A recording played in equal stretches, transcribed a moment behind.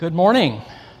Good morning.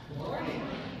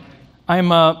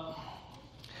 I'm a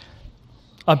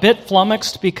bit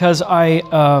flummoxed because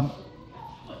I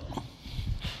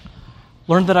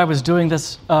learned that I was doing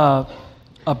this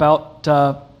about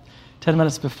 10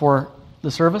 minutes before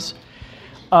the service.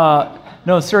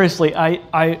 No, seriously,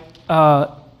 the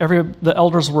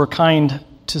elders were kind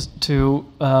to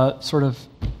sort of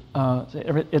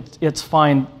it's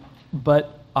fine,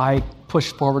 but I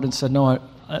pushed forward and said no.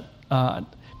 I'd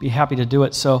be happy to do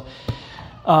it. So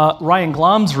Ryan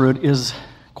Glomsrud is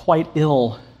quite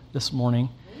ill this morning,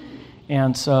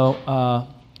 and so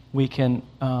we can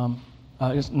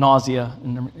nausea,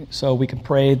 and so we can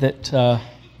pray that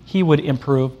he would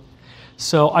improve.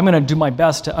 So I'm going to do my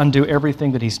best to undo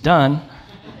everything that he's done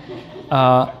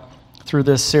through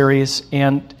this series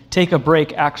and take a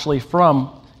break actually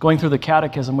from going through the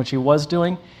catechism, which he was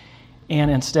doing, and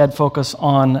instead focus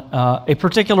on a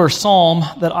particular psalm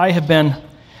that I have been,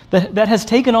 that has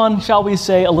taken on, shall we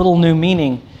say, a little new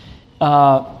meaning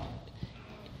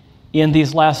in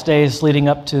these last days leading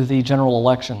up to the general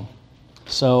election.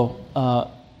 So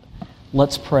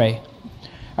let's pray.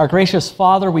 Our gracious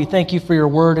Father, we thank you for your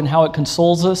word and how it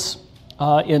consoles us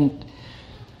in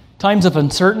times of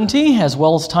uncertainty as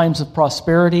well as times of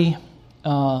prosperity.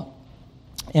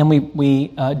 And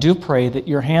we do pray that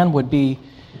your hand would be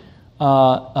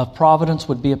of providence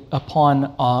would be upon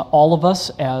all of us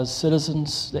as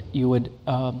citizens, that you would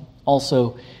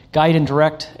also guide and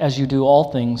direct as you do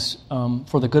all things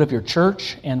for the good of your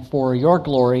church and for your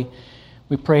glory.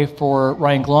 We pray for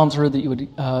Ryan Glomsrud that you would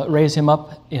raise him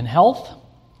up in health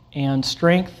and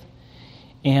strength,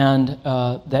 and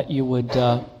that you would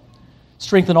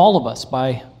strengthen all of us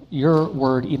by your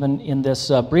word, even in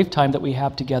this brief time that we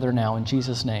have together now. In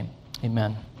Jesus' name,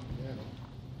 amen.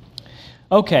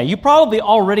 Okay, you probably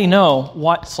already know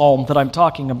what psalm that I'm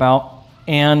talking about,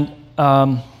 and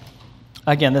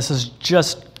again, this is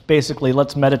just basically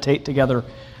let's meditate together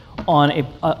on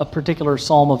a particular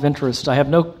psalm of interest. I have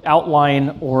no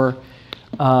outline or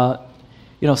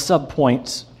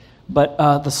subpoints, but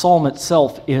the psalm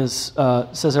itself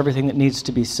says everything that needs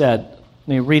to be said. Let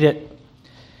me read it.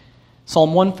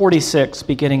 Psalm 146,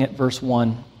 beginning at verse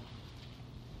 1.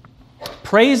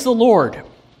 Praise the Lord.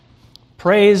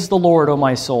 Praise the Lord, O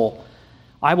my soul.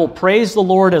 I will praise the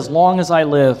Lord as long as I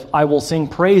live. I will sing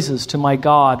praises to my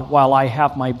God while I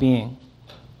have my being.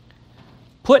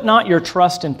 Put not your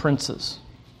trust in princes,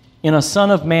 in a son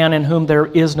of man in whom there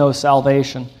is no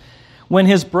salvation. When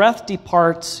his breath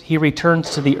departs, he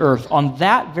returns to the earth. On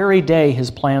that very day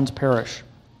his plans perish.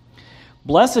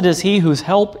 Blessed is he whose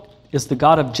help is the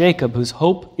God of Jacob, whose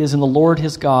hope is in the Lord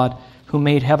his God, who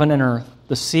made heaven and earth,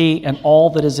 the sea and all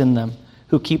that is in them,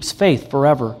 who keeps faith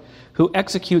forever, who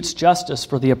executes justice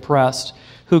for the oppressed,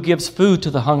 who gives food to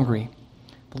the hungry.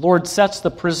 The Lord sets the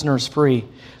prisoners free.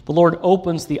 The Lord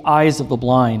opens the eyes of the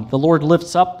blind. The Lord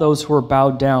lifts up those who are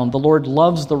bowed down. The Lord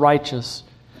loves the righteous.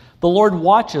 The Lord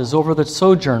watches over the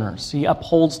sojourners. He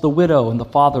upholds the widow and the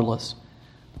fatherless.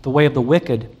 The way of the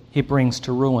wicked he brings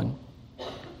to ruin.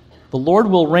 The Lord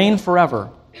will reign forever.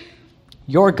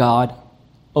 Your God,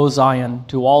 O Zion,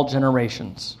 to all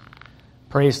generations.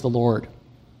 Praise the Lord.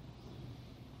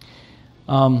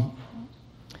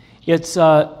 It's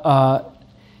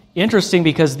interesting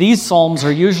because these psalms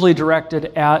are usually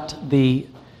directed at the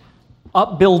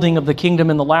upbuilding of the kingdom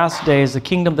in the last days, the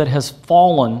kingdom that has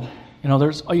fallen.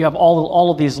 You have all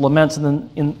of these laments, and then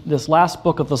in this last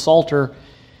book of the Psalter,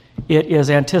 it is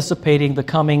anticipating the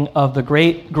coming of the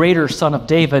greater Son of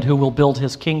David who will build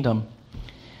his kingdom.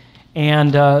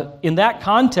 And in that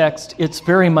context, it's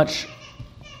very much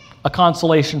a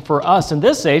consolation for us in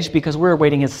this age because we're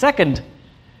awaiting his second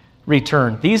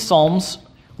return. These psalms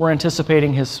were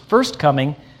anticipating his first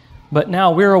coming, but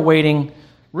now we're awaiting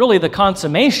really the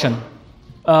consummation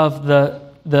of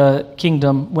the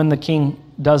kingdom when the king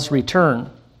does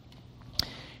return.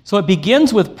 So it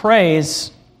begins with praise,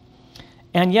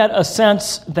 and yet a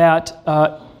sense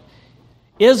that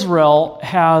Israel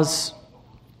has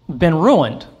been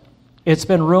ruined. It's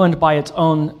been ruined by its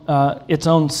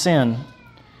own sin.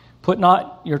 Put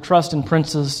not your trust in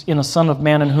princes, in a son of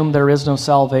man in whom there is no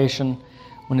salvation.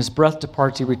 When his breath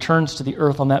departs, he returns to the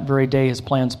earth. On that very day, his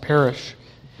plans perish.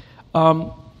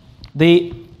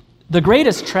 The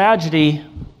greatest tragedy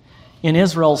in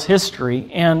Israel's history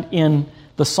and in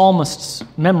the psalmist's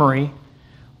memory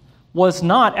was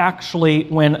not actually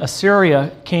when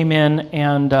Assyria came in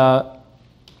and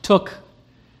took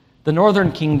the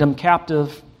northern kingdom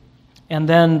captive, and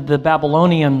then the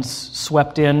Babylonians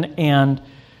swept in and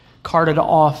carted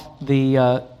off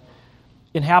the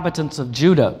inhabitants of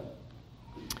Judah.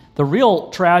 The real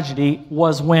tragedy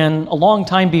was when, a long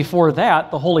time before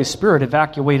that, the Holy Spirit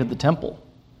evacuated the temple.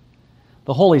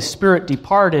 The Holy Spirit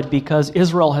departed because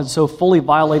Israel had so fully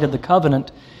violated the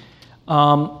covenant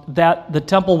that the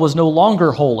temple was no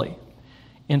longer holy.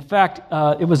 In fact,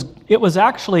 it was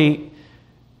actually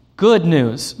good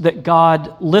news that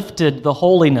God lifted the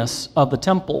holiness of the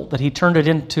temple, that he turned it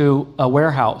into a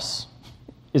warehouse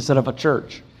instead of a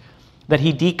church, that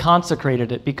he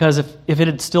deconsecrated it, because if it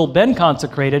had still been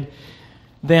consecrated,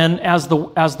 then as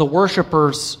the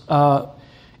worshipers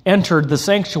entered the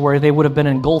sanctuary, they would have been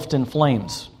engulfed in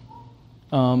flames.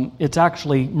 It's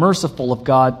actually merciful of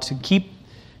God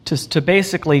to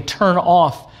basically turn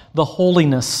off the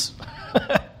holiness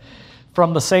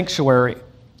from the sanctuary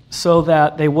so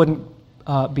that they wouldn't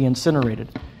be incinerated.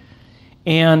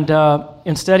 And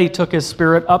instead he took his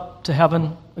Spirit up to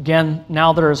heaven. Again,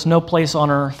 now there is no place on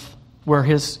earth where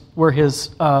there's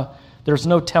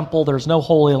no temple, there's no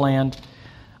holy land.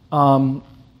 What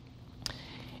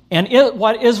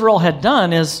Israel had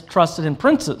done is trusted in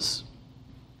princes.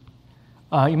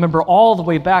 You remember all the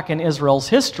way back in Israel's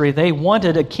history, they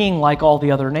wanted a king like all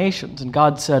the other nations. And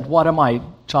God said, what am I,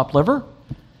 chopped liver?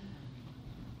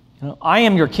 I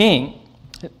am your king.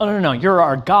 Oh, no, you're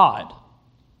our God.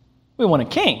 We want a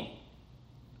king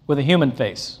with a human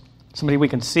face. Somebody we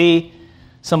can see,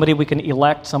 somebody we can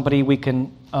elect, somebody we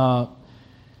can,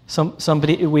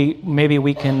 somebody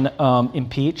we can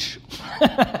impeach. We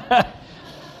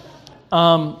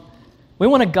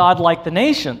want a God like the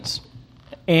nations.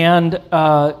 And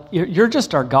you're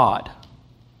just our God.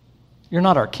 You're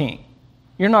not our king.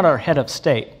 You're not our head of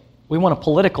state. We want a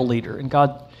political leader. And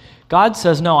God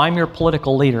says, no, I'm your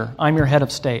political leader. I'm your head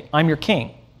of state. I'm your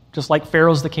king. Just like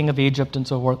Pharaoh's the king of Egypt and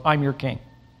so forth. I'm your king.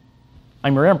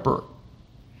 I'm your emperor.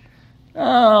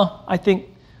 I think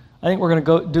we're going to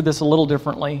go do this a little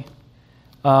differently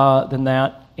than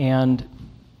that. And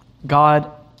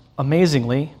God,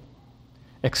 amazingly,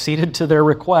 acceded to their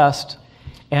request,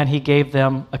 and he gave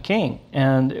them a king.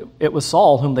 And it was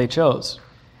Saul whom they chose.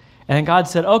 And then God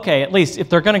said, okay, at least if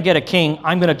they're going to get a king,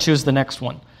 I'm going to choose the next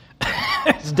one.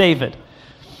 It's David.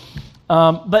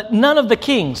 But none of the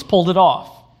kings pulled it off.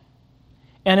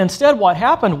 And instead what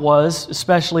happened was,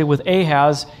 especially with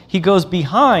Ahaz, he goes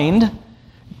behind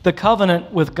the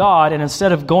covenant with God, and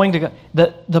instead of going to God,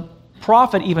 the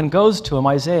prophet even goes to him,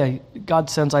 Isaiah. God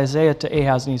sends Isaiah to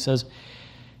Ahaz, and he says,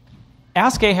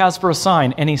 ask Ahaz for a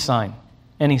sign, any sign,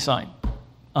 any sign.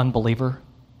 Unbeliever,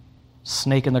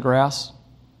 snake in the grass.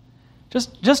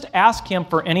 Just ask him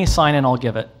for any sign and I'll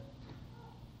give it.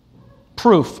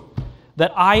 Proof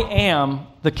that I am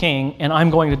the king and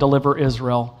I'm going to deliver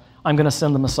Israel. I'm going to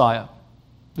send the Messiah.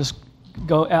 Just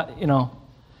go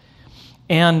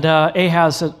And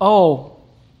Ahaz said,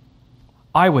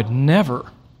 I would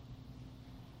never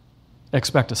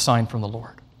expect a sign from the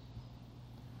Lord.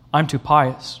 I'm too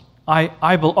pious.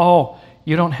 I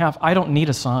don't need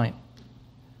a sign.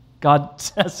 God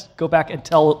says, go back and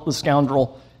tell the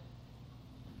scoundrel,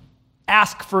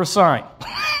 ask for a sign.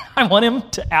 I want him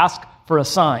to ask for a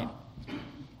sign.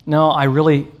 No, I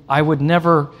would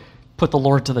never put the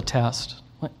Lord to the test.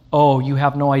 You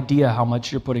have no idea how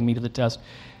much you're putting me to the test.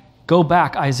 Go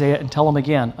back, Isaiah, and tell him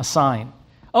again, a sign.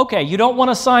 Okay, you don't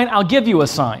want a sign? I'll give you a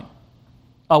sign.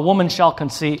 A woman shall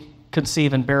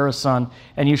conceive and bear a son,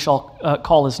 and you shall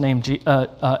call his name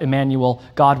Emmanuel,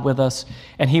 God with us,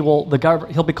 and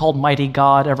he'll be called Mighty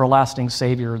God, Everlasting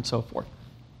Savior, and so forth.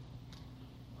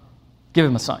 Give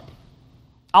him a sign.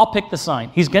 I'll pick the sign.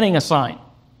 He's getting a sign.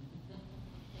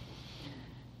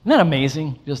 Isn't that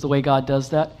amazing, just the way God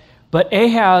does that? But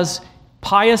Ahaz,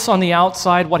 pious on the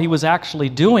outside, what he was actually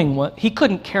doing, he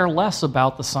couldn't care less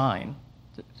about the sign.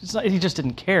 He just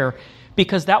didn't care,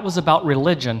 because that was about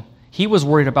religion. He was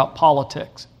worried about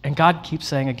politics. And God keeps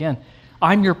saying again,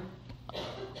 I'm your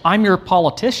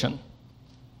politician.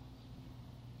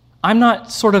 I'm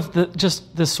not sort of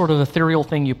just this sort of ethereal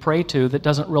thing you pray to that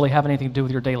doesn't really have anything to do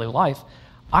with your daily life.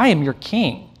 I am your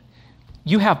king.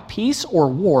 You have peace or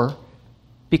war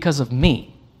because of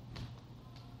me.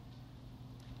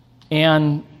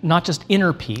 And not just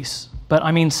inner peace, but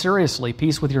I mean seriously,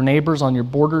 peace with your neighbors on your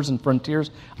borders and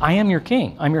frontiers. I am your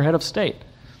king. I'm your head of state.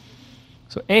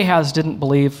 So Ahaz didn't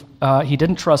believe, he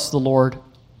didn't trust the Lord,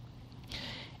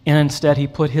 and instead he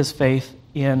put his faith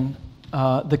in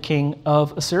the king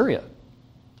of Assyria.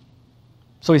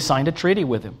 So he signed a treaty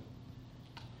with him.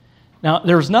 Now,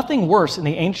 there's nothing worse in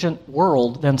the ancient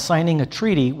world than signing a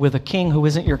treaty with a king who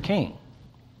isn't your king.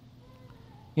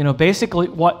 Basically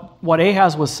what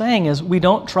Ahaz was saying is, we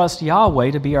don't trust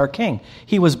Yahweh to be our king.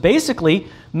 He was basically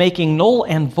making null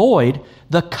and void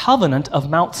the covenant of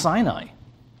Mount Sinai.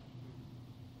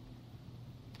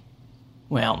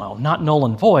 well, no, not null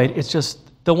and void. It's just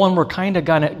the one we're kind of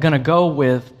going to go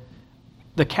with.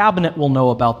 The cabinet will know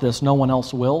about this, no one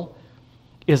else will,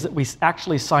 is that we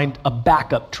actually signed a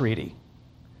backup treaty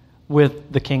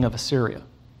with the king of Assyria.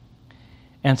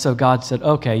 And so God said,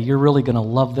 okay, you're really going to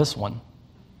love this one.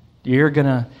 You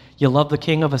love the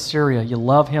king of Assyria. You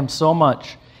love him so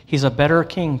much. He's a better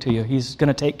king to you. He's going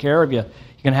to take care of you.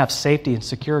 You're going to have safety and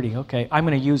security. Okay, I'm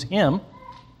going to use him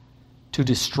to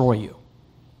destroy you.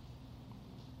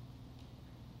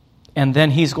 And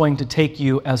then he's going to take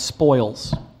you as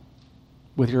spoils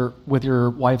with your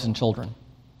wives and children.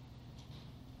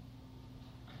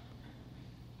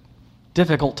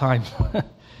 Difficult time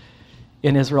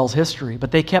in Israel's history,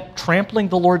 but they kept trampling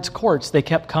the Lord's courts. They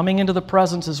kept coming into the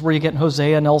presences where you get in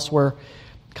Hosea and elsewhere,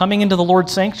 coming into the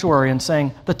Lord's sanctuary and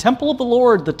saying, the temple of the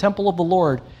Lord, the temple of the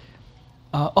Lord.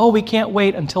 We can't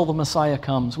wait until the Messiah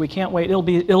comes. We can't wait.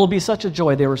 It'll be such a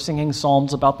joy. They were singing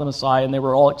psalms about the Messiah, and they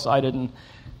were all excited. And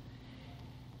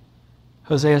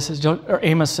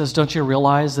Amos says, don't you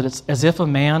realize that it's as if a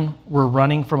man were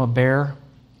running from a bear,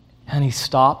 and he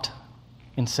stopped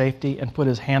in safety and put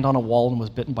his hand on a wall and was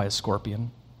bitten by a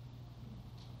scorpion?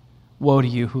 Woe to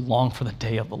you who long for the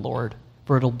day of the Lord,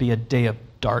 for it'll be a day of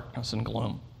darkness and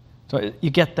gloom. So you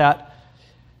get that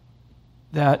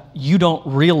you don't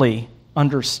really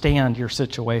understand your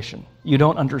situation. You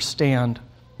don't understand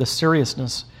the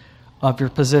seriousness of your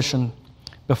position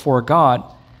before God.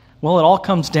 Well, it all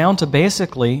comes down to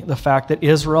basically the fact that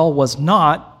Israel was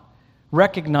not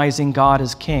recognizing God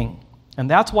as king. And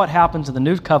that's what happens in the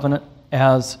New Covenant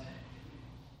as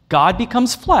God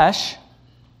becomes flesh,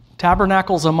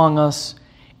 tabernacles among us,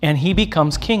 and he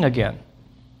becomes king again.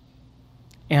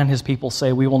 And his people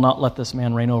say, we will not let this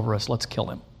man reign over us. Let's kill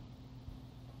him.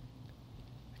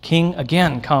 King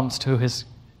again comes to his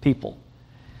people.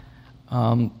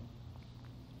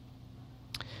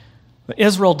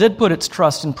 Israel did put its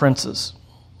trust in princes,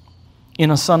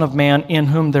 in a son of man in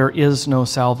whom there is no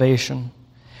salvation.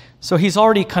 So he's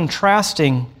already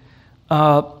contrasting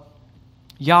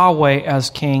Yahweh as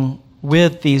king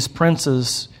with these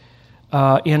princes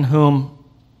in whom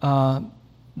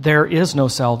there is no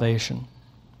salvation.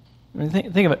 I mean,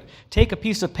 think of it. Take a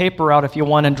piece of paper out if you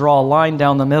want and draw a line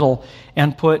down the middle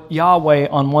and put Yahweh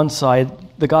on one side,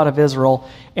 the God of Israel,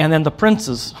 and then the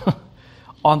princes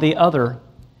on the other.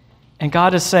 And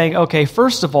God is saying, okay,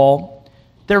 first of all,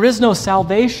 there is no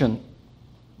salvation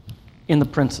in the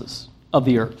princes of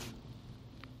the earth.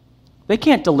 They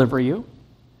can't deliver you.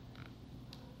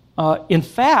 In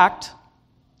fact,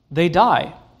 they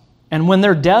die. And when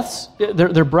their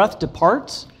breath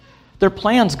departs, their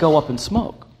plans go up in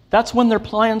smoke. That's when their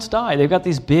plans die. They've got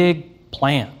these big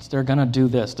plans. They're going to do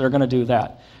this. They're going to do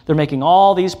that. They're making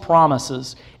all these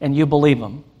promises, and you believe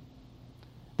them.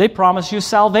 They promise you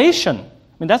salvation.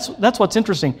 I mean, that's what's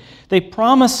interesting. They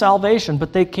promise salvation,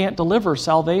 but they can't deliver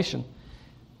salvation.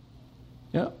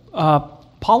 You know,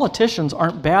 politicians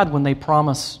aren't bad when they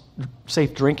promise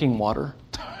safe drinking water.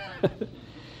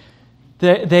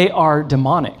 They are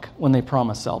demonic when they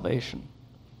promise salvation.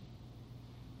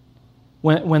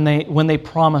 When they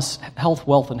promise health,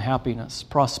 wealth, and happiness,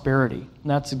 prosperity. And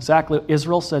that's exactly,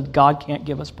 Israel said, God can't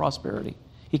give us prosperity.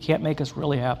 He can't make us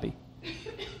really happy.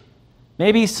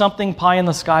 Maybe something pie in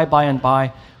the sky by and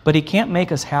by, but he can't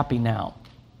make us happy now.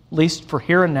 At least for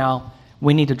here and now,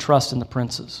 we need to trust in the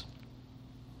princes.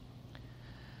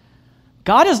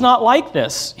 God is not like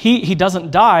this. He doesn't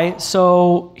die,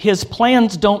 so his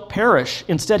plans don't perish.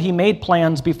 Instead, he made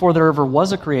plans before there ever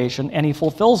was a creation, and he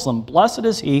fulfills them. Blessed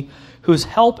is he whose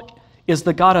help is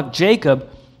the God of Jacob,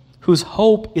 whose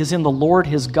hope is in the Lord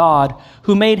his God,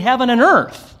 who made heaven and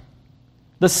earth,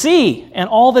 the sea, and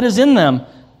all that is in them.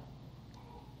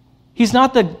 He's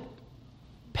not the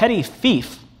petty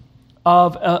thief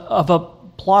of a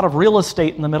plot of real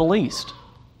estate in the Middle East.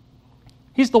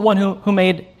 He's the one who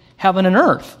made heaven and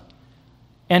earth.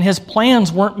 And his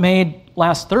plans weren't made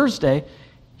last Thursday.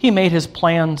 He made his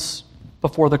plans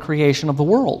before the creation of the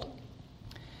world.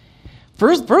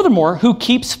 Furthermore, who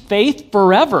keeps faith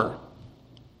forever.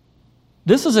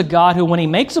 This is a God who, when he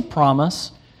makes a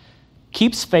promise,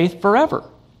 keeps faith forever.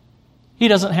 He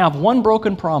doesn't have one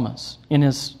broken promise in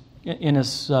his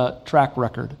track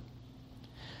record.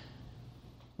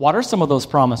 What are some of those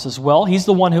promises? Well, he's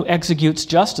the one who executes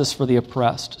justice for the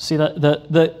oppressed. See,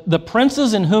 the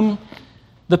princes in whom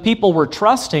the people were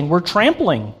trusting were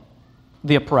trampling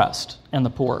the oppressed and the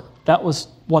poor. That was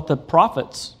what the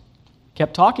prophets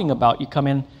kept talking about. You come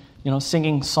in,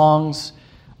 singing songs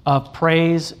of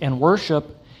praise and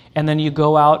worship, and then you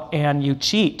go out and you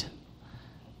cheat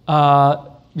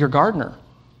your gardener.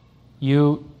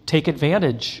 You take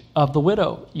advantage of the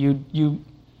widow. You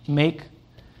make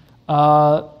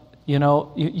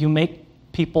You make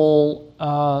people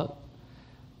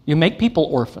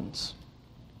orphans.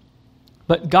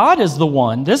 But God is the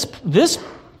one. This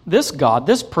God,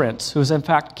 this prince, who is in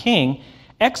fact king,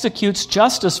 executes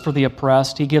justice for the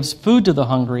oppressed. He gives food to the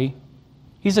hungry.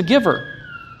 He's a giver.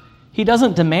 He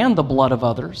doesn't demand the blood of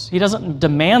others. He doesn't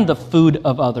demand the food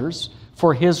of others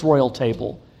for his royal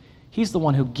table. He's the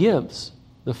one who gives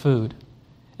the food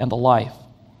and the life.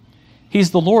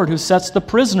 He's the Lord who sets the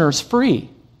prisoners free.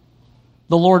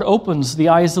 The Lord opens the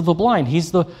eyes of the blind.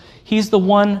 He's the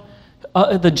one,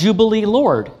 the Jubilee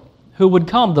Lord, who would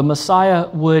come. The Messiah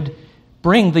would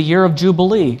bring the year of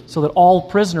Jubilee so that all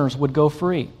prisoners would go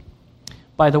free.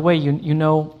 By the way,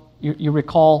 you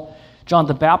recall John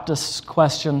the Baptist's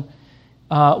question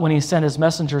when he sent his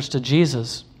messengers to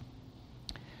Jesus.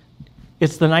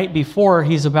 It's the night before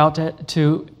he's about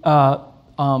to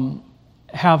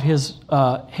have his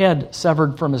head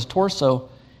severed from his torso,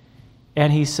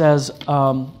 and he says,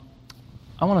 I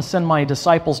want to send my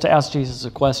disciples to ask Jesus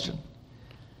a question.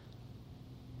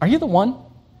 Are you the one,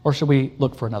 or should we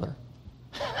look for another?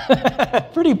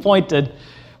 Pretty pointed,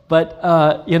 but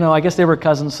I guess they were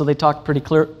cousins, so they talked pretty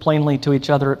plainly to each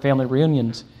other at family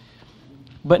reunions.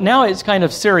 But now it's kind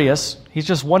of serious. He's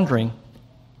just wondering,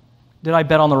 did I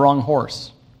bet on the wrong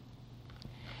horse?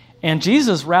 And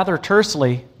Jesus, rather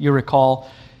tersely, you recall,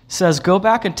 says, go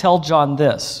back and tell John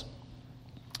this.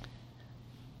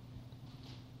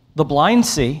 The blind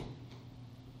see,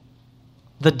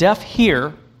 the deaf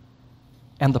hear,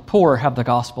 and the poor have the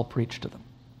gospel preached to them.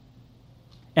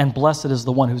 And blessed is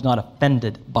the one who's not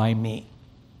offended by me.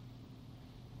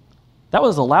 That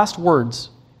was the last words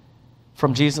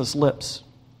from Jesus' lips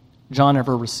John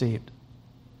ever received.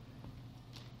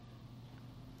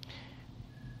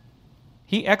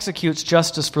 He executes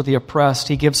justice for the oppressed.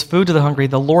 He gives food to the hungry.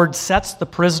 The Lord sets the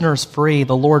prisoners free.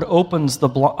 The Lord opens the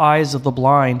eyes of the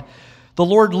blind. The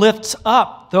Lord lifts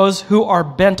up those who are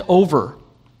bent over.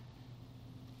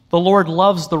 The Lord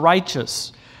loves the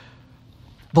righteous.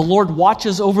 The Lord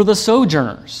watches over the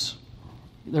sojourners.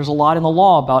 There's a lot in the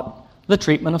law about the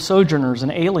treatment of sojourners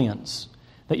and aliens,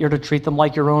 that you're to treat them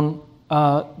like your own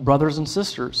brothers and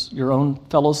sisters, your own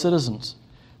fellow citizens.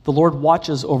 The Lord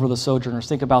watches over the sojourners.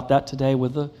 Think about that today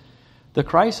with the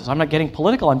crisis. I'm not getting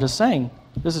political. I'm just saying,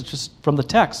 this is just from the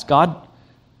text. God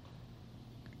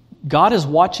is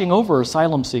watching over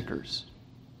asylum seekers,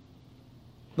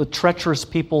 the treacherous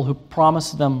people who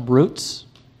promise them roots,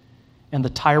 and the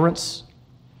tyrants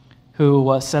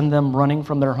who send them running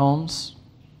from their homes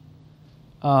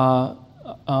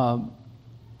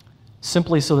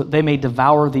simply so that they may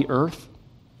devour the earth.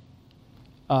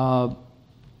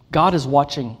 God is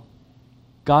watching.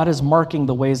 God is marking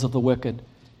the ways of the wicked,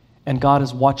 and God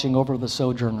is watching over the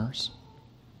sojourners.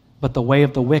 But the way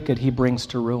of the wicked he brings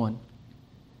to ruin.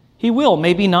 He will,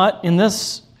 maybe not in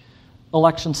this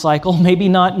election cycle, maybe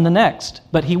not in the next,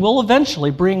 but he will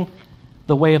eventually bring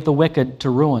the way of the wicked to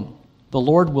ruin. The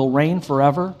Lord will reign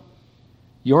forever.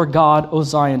 Your God, O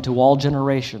Zion, to all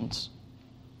generations.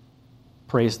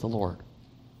 Praise the Lord.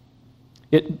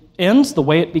 It ends the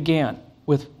way it began,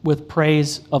 with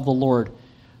praise of the Lord.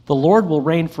 The Lord will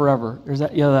reign forever. There's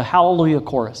that, the Hallelujah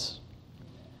chorus.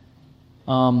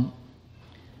 That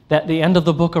the end of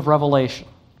the book of Revelation.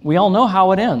 We all know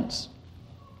how it ends.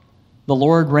 The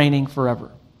Lord reigning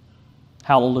forever.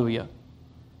 Hallelujah.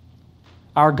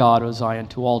 Our God, O Zion,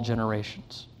 to all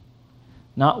generations.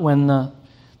 Not when the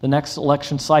next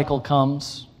election cycle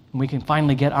comes and we can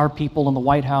finally get our people in the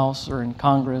White House or in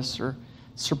Congress or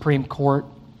Supreme Court.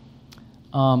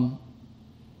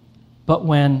 But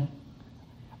when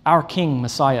our King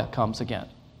Messiah comes again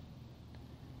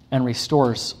and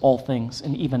restores all things,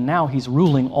 and even now he's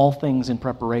ruling all things in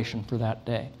preparation for that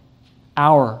day.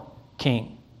 Our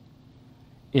King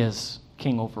is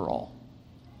King over all.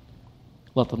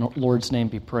 Let the Lord's name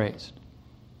be praised.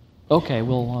 Okay,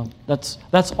 well, that's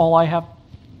all I have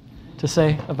to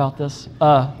say about this.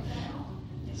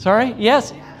 Sorry?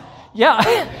 Yes?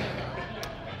 Yeah.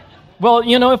 Well,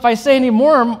 if I say any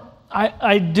more,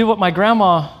 I do what my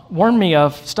grandma warned me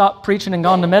of. Stop preaching and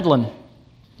gone to meddling.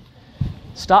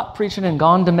 Stop preaching and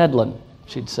gone to meddling,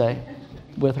 she'd say,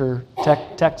 with her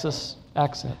Texas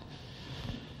accent.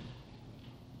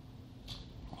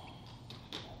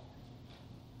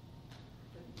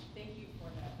 Thank you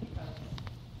for that, because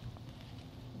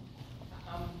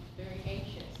I'm very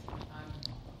anxious. I'm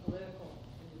a political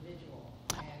individual.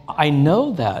 And I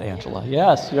know that, Angela.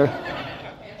 Yes, you're... and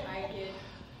I get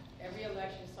every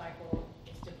election cycle,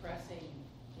 it's depressing,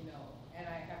 and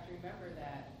I have to remember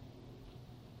that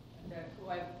who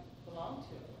I belong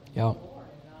to is the Yeah. Lord,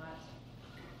 and not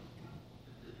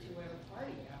to whatever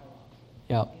party I belong to.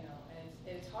 Yeah.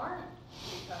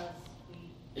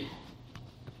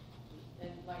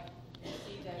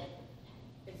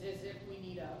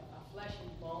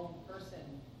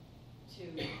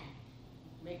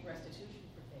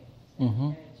 Mm-hmm.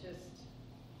 And it's just,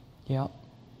 Yeah.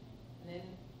 and then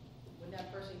when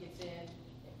that person gets in,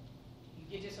 you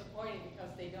get disappointed because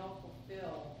they don't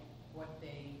fulfill what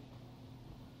they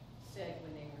said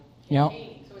when they were Yeah.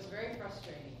 campaigning. So it's very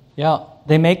frustrating. Yeah.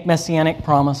 They make messianic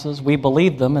promises. We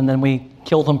believe them, and then we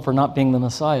kill them for not being the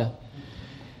Messiah.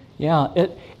 Yeah.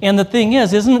 And the thing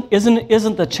is, isn't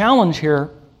the challenge here,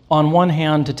 on one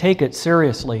hand, to take it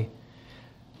seriously,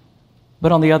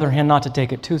 but on the other hand, not to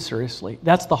take it too seriously?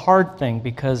 That's the hard thing,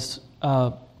 because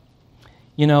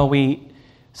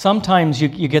sometimes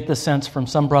you get the sense from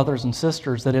some brothers and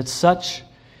sisters that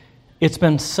it's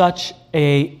been such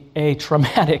a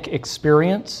traumatic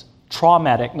experience,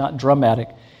 traumatic, not dramatic,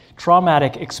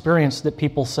 traumatic experience that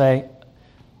people say,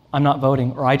 I'm not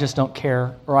voting, or I just don't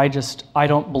care, or I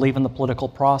don't believe in the political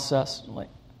process. Like,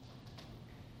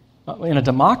 in a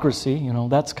democracy,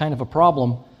 that's kind of a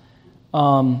problem.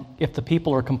 If the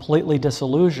people are completely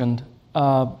disillusioned.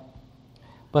 But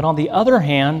on the other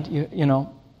hand,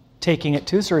 taking it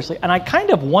too seriously. And I kind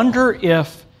of wonder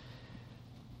if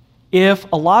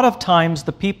a lot of times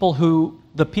the people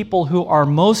who are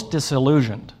most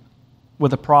disillusioned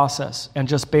with the process and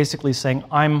just basically saying,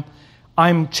 I'm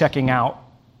checking out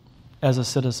as a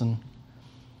citizen,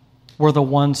 were the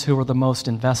ones who were the most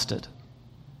invested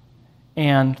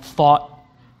and thought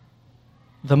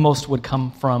the most would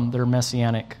come from their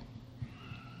messianic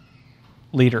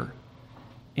leader.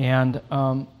 And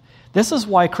this is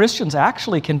why Christians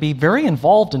actually can be very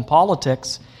involved in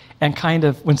politics and kind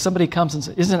of, when somebody comes and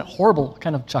says, isn't it horrible,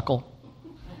 kind of chuckle.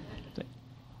 Yeah,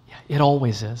 it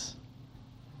always is.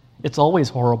 It's always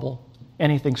horrible,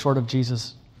 anything short of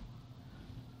Jesus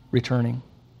returning.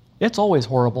 It's always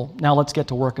horrible. Now let's get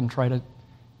to work and try to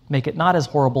make it not as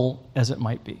horrible as it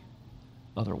might be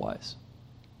otherwise.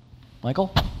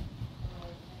 Michael? Are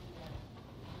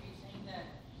you saying that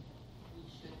we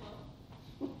should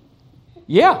vote?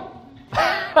 Yeah.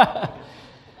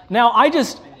 Now, yeah. If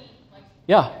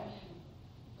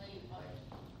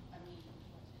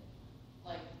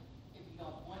you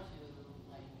don't want to,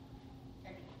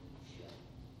 technically you should.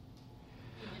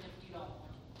 Even if you don't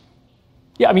want to.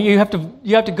 Yeah, I mean, you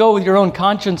have to go with your own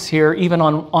conscience here, even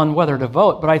on whether to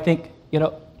vote. But I think,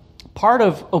 part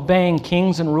of obeying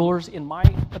kings and rulers, in my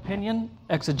opinion,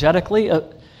 exegetically,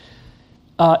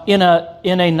 in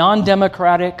a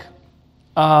non-democratic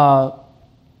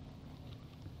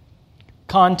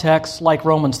context like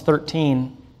Romans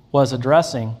 13 was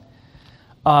addressing,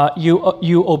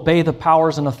 you obey the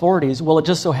powers and authorities. Well, it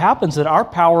just so happens that our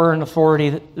power and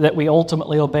authority that we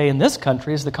ultimately obey in this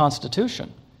country is the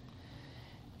Constitution,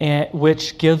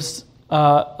 which gives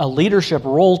a leadership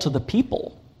role to the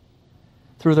people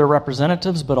through their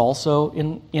representatives, but also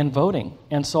in voting.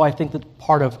 And so I think that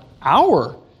part of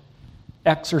our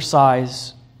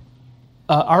exercise,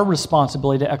 our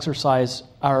responsibility to exercise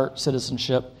our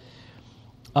citizenship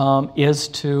is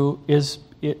to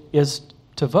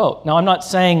vote. Now, I'm not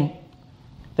saying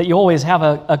that you always have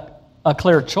a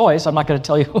clear choice. I'm not going to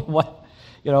tell you what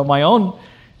my own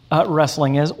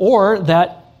wrestling is, or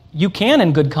that you can,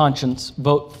 in good conscience,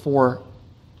 vote for.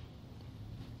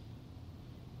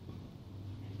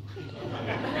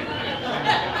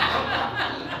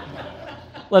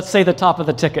 Let's say the top of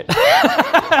the ticket. But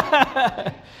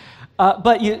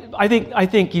I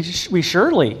think we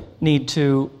surely need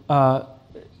to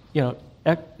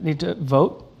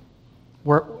vote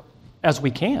as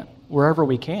we can, wherever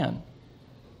we can.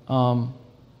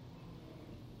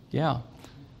 Yeah.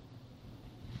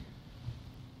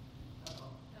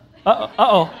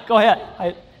 Uh-oh. Go ahead.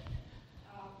 I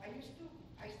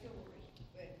still worry,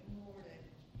 but more than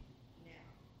now.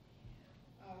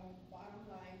 Bottom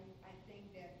line, I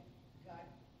think that God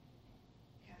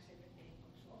has everything in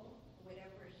control.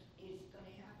 Whatever is going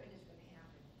to happen is going to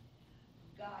happen.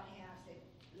 God has it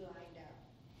lined up.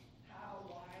 How,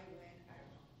 why, when, I don't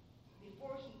know.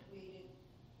 Before he created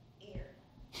air,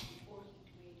 before he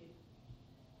created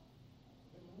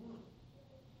the moon,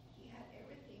 he had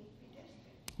everything predestined.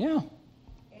 Yeah.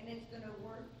 And it's going to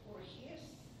work for his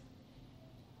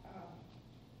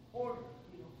order,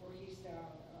 for his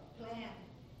plan.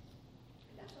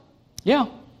 That's all. Yeah.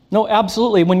 No,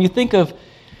 absolutely. When you think of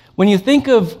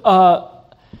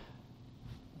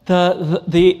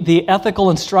the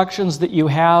ethical instructions that you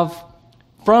have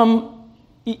from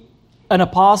an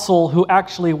apostle who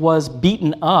actually was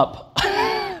beaten up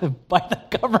by the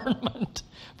government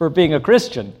for being a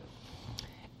Christian,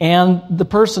 and the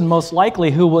person most likely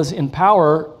who was in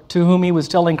power to whom he was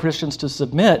telling Christians to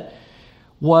submit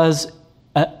was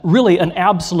really an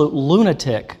absolute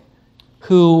lunatic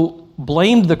who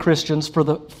blamed the Christians for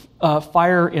the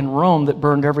fire in Rome that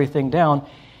burned everything down,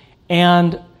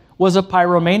 and was a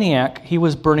pyromaniac. He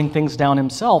was burning things down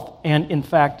himself, and in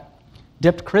fact,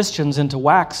 dipped Christians into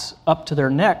wax up to their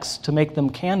necks to make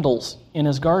them candles in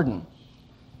his garden.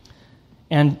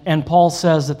 And Paul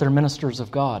says that they're ministers of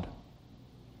God.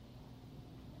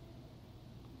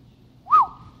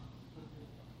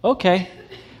 Okay,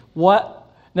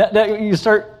 what? Now you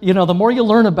start, the more you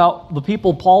learn about the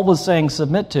people Paul was saying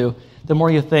submit to, the more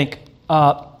you think,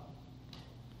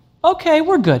 okay,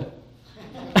 we're good.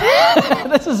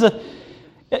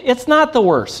 It's not the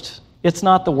worst. It's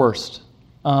not the worst.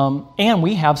 And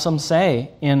we have some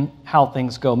say in how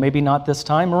things go. Maybe not this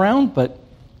time around, but,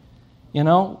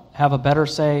 have a better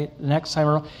say the next time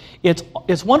around.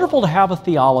 It's wonderful to have a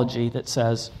theology that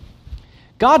says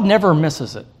God never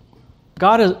misses it.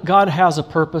 God has a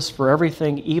purpose for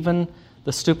everything, even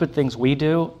the stupid things we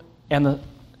do. And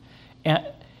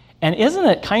isn't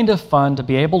it kind of fun to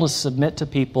be able to submit to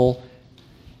people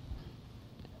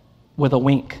with a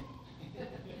wink?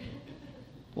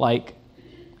 Like,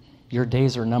 your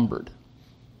days are numbered.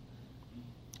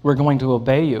 We're going to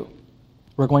obey you.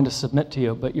 We're going to submit to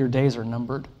you, but your days are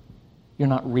numbered. You're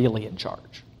not really in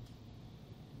charge.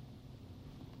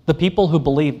 The people who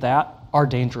believe that are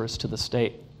dangerous to the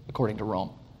state, according to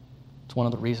Rome. It's one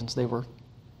of the reasons they were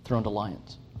thrown to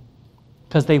lions.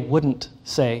 Because they wouldn't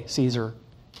say Caesar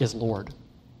is Lord.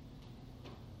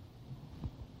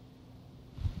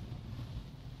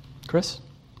 Chris?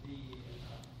 The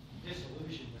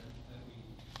disillusionment that we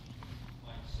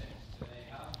might sense today,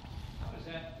 how does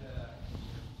that view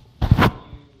when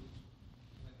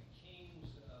the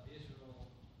kings of Israel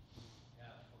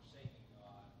have forsaken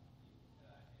God, and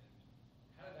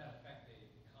how did that affect the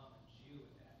common Jew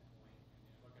at that point? I mean,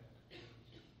 looking at the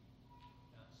pictures,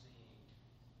 not seeing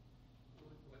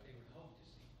what they would hope to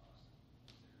see possibly.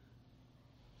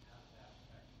 How did that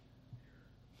affect their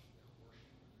worship?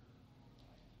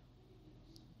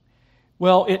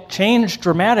 Well, it changed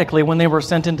dramatically when they were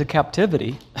sent into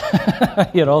captivity.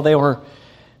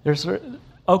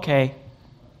 Okay,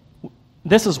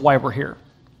 this is why we're here.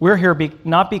 We're here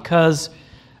not because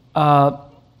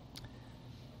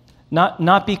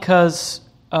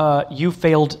you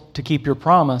failed to keep your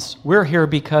promise. We're here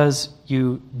because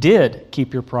you did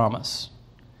keep your promise.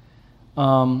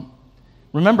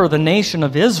 Remember, the nation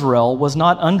of Israel was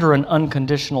not under an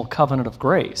unconditional covenant of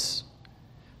grace.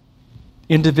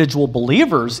 Individual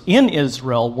believers in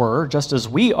Israel were, just as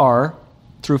we are,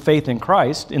 through faith in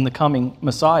Christ, in the coming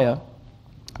Messiah.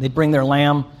 They'd bring their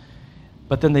lamb,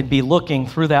 but then they'd be looking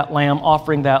through that lamb,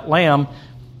 offering that lamb,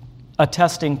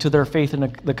 attesting to their faith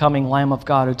in the coming Lamb of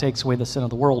God who takes away the sin of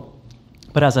the world.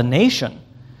 But as a nation,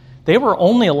 they were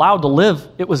only allowed to live,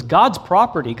 it was God's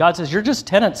property. God says, you're just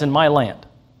tenants in my land.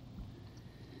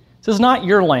 This is not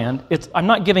your land. I'm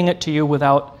not giving it to you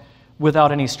without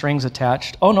any strings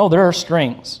attached. Oh no, there are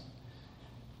strings.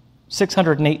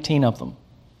 618 of them.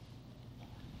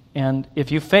 And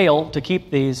if you fail to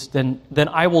keep these, then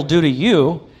I will do to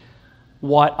you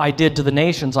what I did to the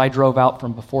nations I drove out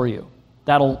from before you.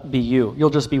 That'll be you. You'll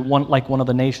just be like one of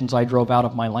the nations I drove out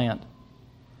of my land.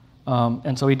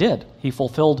 And so he did. He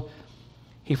fulfilled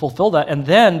that. And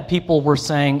then people were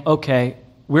saying, okay,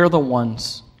 we're the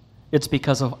ones. It's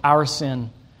because of our sin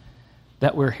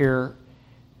that we're here.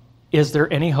 Is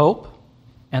there any hope?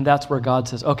 And that's where God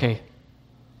says, okay,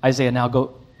 Isaiah, now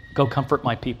go comfort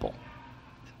my people.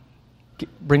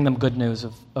 Bring them good news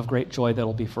of great joy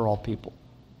that'll be for all people.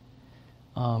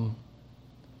 So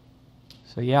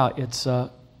yeah,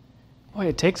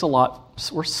 it takes a lot.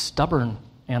 We're stubborn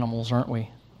animals, aren't we?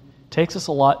 It takes us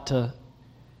a lot to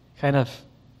kind of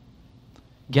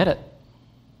get it.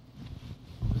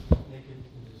 Make it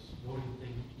this voting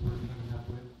thing we're coming up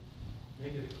with.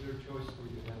 Make it a clear choice where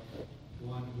you have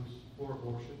one who's for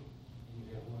abortion and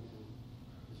you have one who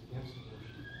is against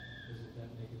abortion. Doesn't that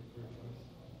make it a clear choice?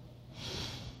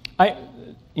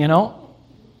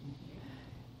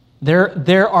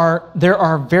 There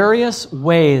are various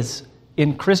ways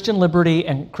in Christian liberty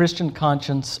and Christian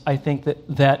conscience, I think,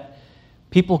 that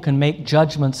people can make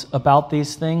judgments about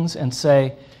these things and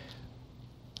say,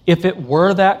 if it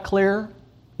were that clear,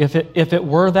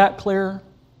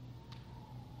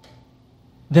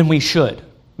 then we should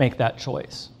make that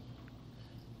choice.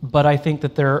 But I think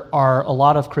that there are a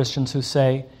lot of Christians who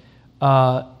say,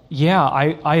 yeah,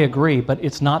 I agree, but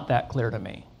it's not that clear to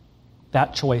me.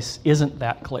 That choice isn't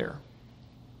that clear.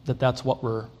 That's what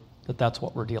we're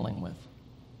dealing with.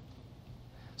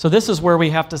 So this is where we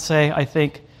have to say, I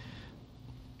think,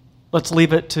 let's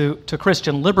leave it to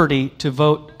Christian liberty to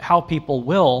vote how people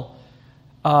will.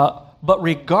 But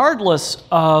regardless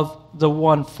of the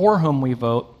one for whom we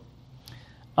vote,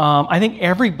 I think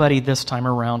everybody this time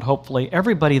around, hopefully,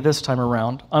 everybody this time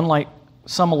around, unlike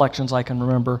some elections I can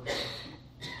remember,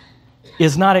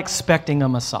 is not expecting a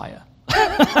Messiah.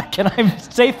 Can I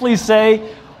safely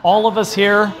say all of us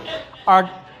here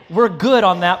we're good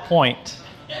on that point?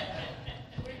 We're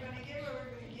gonna get what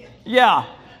we're gonna get.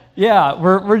 Yeah,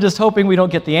 we're just hoping we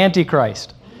don't get the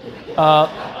Antichrist.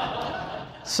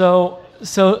 So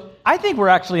I think we're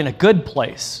actually in a good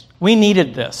place. We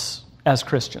needed this as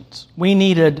Christians. We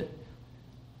needed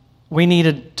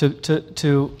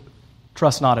to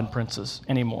trust not in princes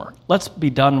anymore. Let's be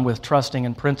done with trusting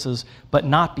in princes, but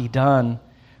not be done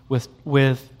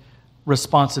with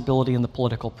responsibility in the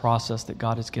political process that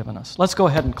God has given us. Let's go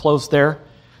ahead and close there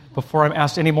before I'm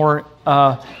asked any more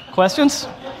questions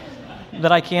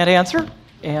that I can't answer.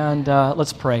 And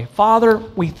let's pray. Father,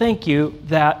 we thank you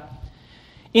that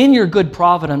in your good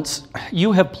providence,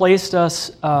 you have placed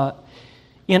us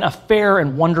in a fair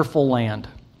and wonderful land,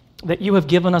 that you have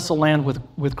given us a land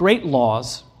with great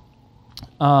laws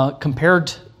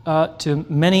compared to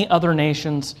many other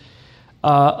nations,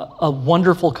 a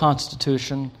wonderful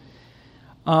constitution.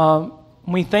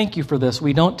 We thank you for this.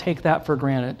 We don't take that for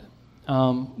granted.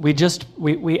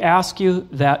 We ask you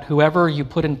that whoever you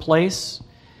put in place,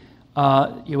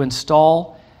 you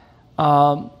install,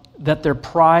 that their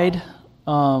pride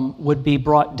would be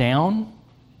brought down,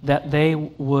 that they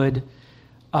would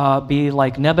be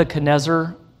like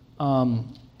Nebuchadnezzar,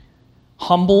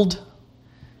 humbled,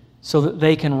 so that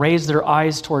they can raise their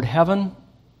eyes toward heaven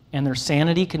and their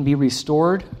sanity can be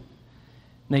restored.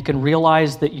 They can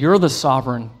realize that you're the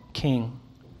sovereign king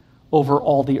over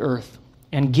all the earth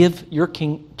and give your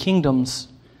kingdoms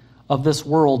of this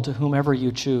world to whomever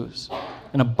you choose.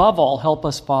 And above all, help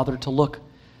us, Father, to look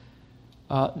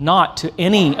not to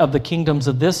any of the kingdoms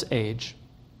of this age,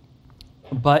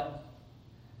 but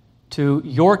to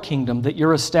your kingdom that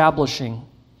you're establishing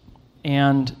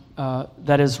and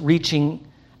that is reaching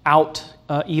out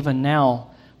even now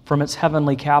from its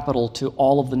heavenly capital to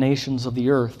all of the nations of the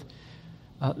earth.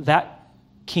 That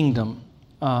kingdom,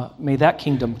 may that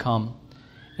kingdom come,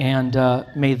 and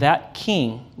may that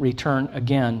king return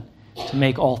again to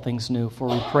make all things new. For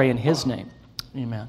we pray in his name. Amen.